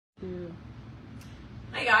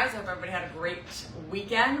Hi guys, I hope everybody had a great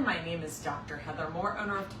weekend. My name is Dr. Heather Moore,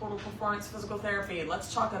 owner of Total Performance Physical Therapy.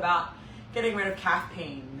 Let's talk about getting rid of calf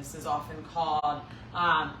pain. This is often called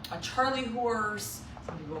a Charlie horse.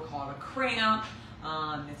 Some people call it a cramp.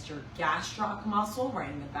 It's your gastroc muscle right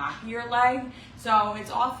in the back of your leg. So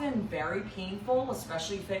it's often very painful,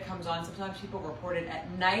 especially if it comes on. Sometimes people report it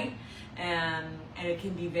at night, and it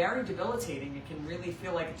can be very debilitating. It can really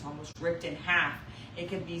feel like it's almost ripped in half. It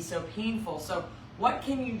can be so painful. So what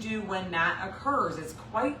can you do when that occurs? It's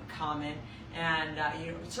quite common, and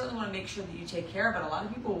you certainly want to make sure that you take care of it. A lot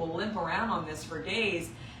of people will limp around on this for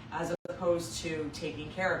days as opposed to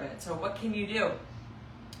taking care of it. So what can you do?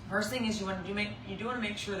 First thing is you do want to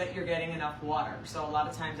make sure that you're getting enough water. So a lot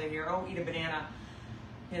of times I hear, oh, eat a banana,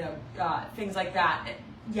 things like that.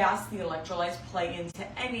 Yes, the electrolytes play into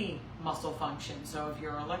any muscle function. So if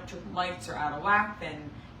your electrolytes are out of whack,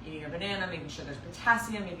 then eating a banana, making sure there's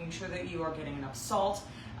potassium, making sure that you are getting enough salt,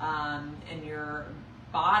 and your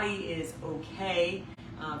body is okay.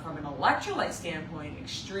 From an electrolyte standpoint,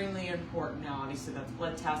 extremely important. Now, obviously, that's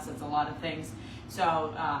blood tests, that's a lot of things.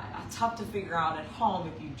 So, tough to figure out at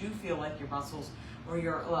home. If you do feel like your muscles or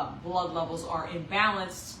your blood levels are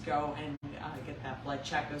imbalanced, go and get that blood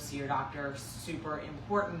check, go see your doctor, super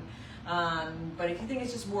important. But if you think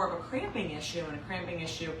it's just more of a cramping issue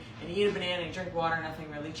and you eat a banana and drink water,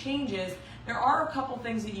 nothing really changes, there are a couple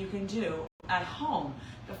things that you can do at home.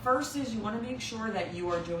 The first is you want to make sure that you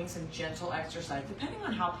are doing some gentle exercise, depending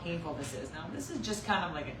on how painful this is. Now, this is just kind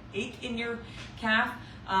of like an ache in your calf.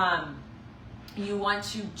 You want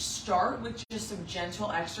to start with just some gentle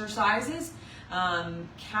exercises.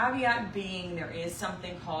 Caveat being there is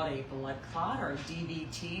something called a blood clot or a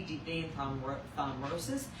DVT, deep vein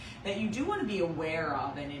thrombosis, that you do want to be aware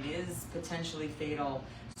of, and it is potentially fatal.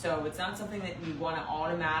 So it's not something that you want to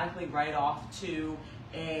automatically write off to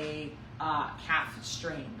a calf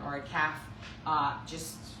strain or a calf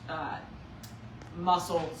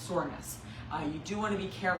muscle soreness. You do want to be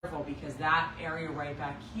careful because that area right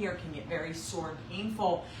back here can get very sore and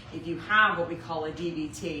painful if you have what we call a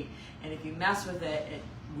DVT. And if you mess with it, it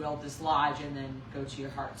will dislodge and then go to your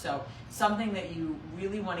heart. So something that you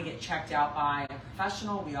really want to get checked out by a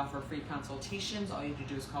professional. We offer free consultations. All you have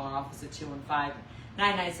to do is call our office at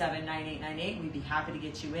 215-997-9898. We'd be happy to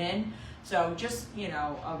get you in. So just,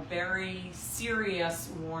 a very serious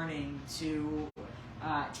warning to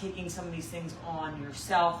taking some of these things on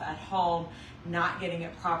yourself at home, not getting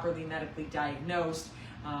it properly medically diagnosed,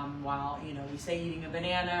 while, we say eating a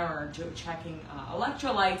banana or checking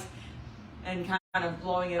electrolytes and kind of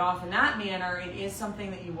blowing it off in that manner. It is something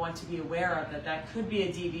that you want to be aware of, that could be a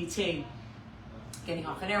DVT. Getting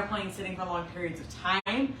off an airplane, sitting for long periods of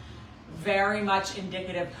time, very much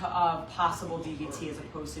indicative of possible DVT as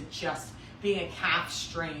opposed to just being a calf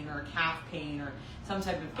strain or a calf pain or some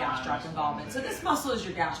type of gastroc involvement. So this muscle is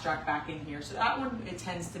your gastroc back in here. So that one, it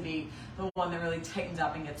tends to be the one that really tightens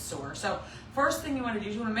up and gets sore. So first thing you want to do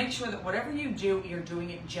is you want to make sure that whatever you do, you're doing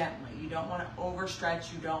it gently. You don't want to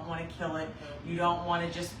overstretch. You don't want to kill it. You don't want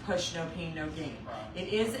to just push, no pain, no gain. It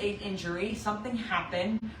is an injury. Something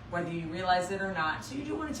happened, whether you realize it or not. So you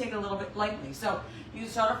do want to take it a little bit lightly. So you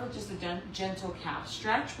start off with just a gentle calf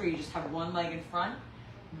stretch where you just have one leg in front.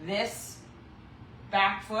 This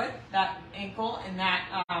back foot, that ankle, and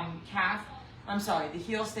that the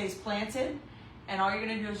heel stays planted, and all you're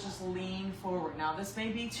going to do is just lean forward. Now, this may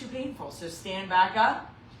be too painful, so stand back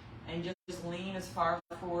up and just lean as far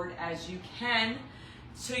forward as you can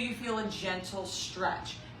so you feel a gentle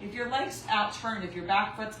stretch. If your leg's outturned, if your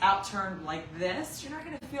back foot's outturned like this, you're not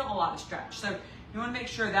going to feel a lot of stretch. So you want to make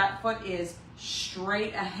sure that foot is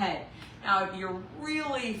straight ahead. Now, if you're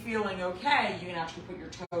really feeling okay, you can actually put your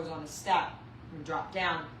toes on a step and drop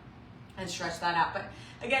down and stretch that out. But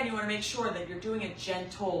again, you want to make sure that you're doing a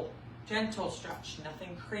gentle stretch,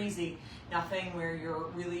 nothing crazy, nothing where you're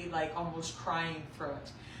really like almost crying through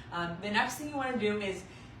it. The next thing you want to do is,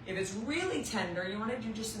 if it's really tender, you want to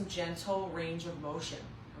do just some gentle range of motion,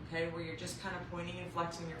 okay, where you're just kind of pointing and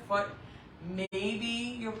flexing your foot.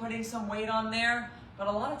 Maybe you're putting some weight on there, but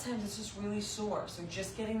a lot of times it's just really sore. So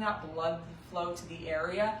just getting that blood flow to the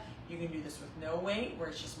area. You can do this with no weight, where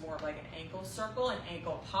it's just more like an ankle circle, an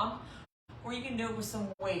ankle pump, or you can do it with some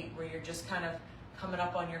weight, where you're just kind of coming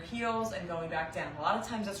up on your heels and going back down. A lot of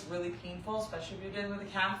times that's really painful, especially if you're dealing with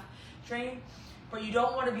a calf strain, but you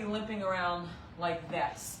don't want to be limping around like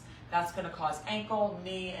this. That's going to cause ankle,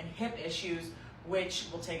 knee, and hip issues, which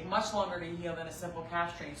will take much longer to heal than a simple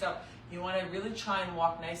calf strain. So you want to really try and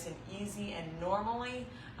walk nice and easy and normally,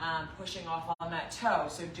 pushing off on that toe.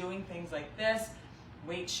 So doing things like this,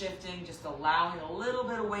 weight shifting, just allowing a little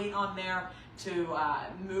bit of weight on there, to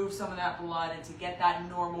move some of that blood and to get that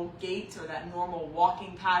normal gait or that normal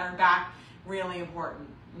walking pattern back. Really important.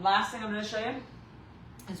 Last thing I'm going to show you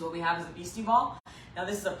is what we have is a Beastie Ball. Now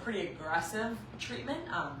this is a pretty aggressive treatment,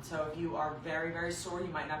 so if you are very, very sore, you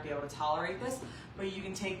might not be able to tolerate this, but you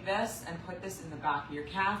can take this and put this in the back of your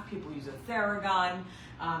calf. People use a Theragun.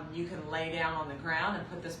 You can lay down on the ground and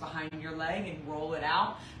put this behind your leg and roll it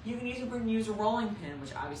out. You can even use a rolling pin,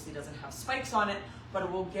 which obviously doesn't have spikes on it, but it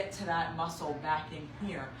will get to that muscle back in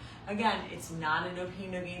here. Again, it's not a no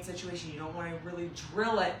pain, no gain situation. You don't want to really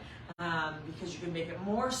drill it because you can make it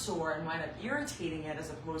more sore and wind up irritating it as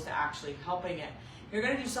opposed to actually helping it. You're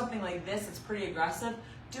going to do something like this, it's pretty aggressive.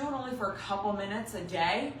 Do it only for a couple minutes a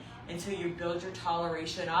day until you build your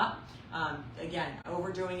toleration up. Again,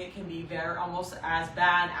 overdoing it can be almost as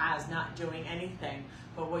bad as not doing anything.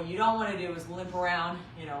 But what you don't want to do is limp around.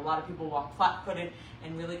 You know, a lot of people walk flat-footed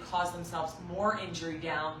and really cause themselves more injury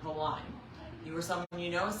down the line. You or someone you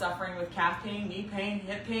know suffering with calf pain, knee pain,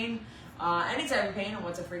 hip pain, any type of pain and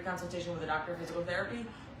wants a free consultation with a doctor of physical therapy,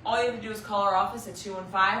 all you have to do is call our office at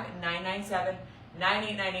 215-997-9898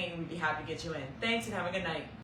 and we'd be happy to get you in. Thanks and have a good night.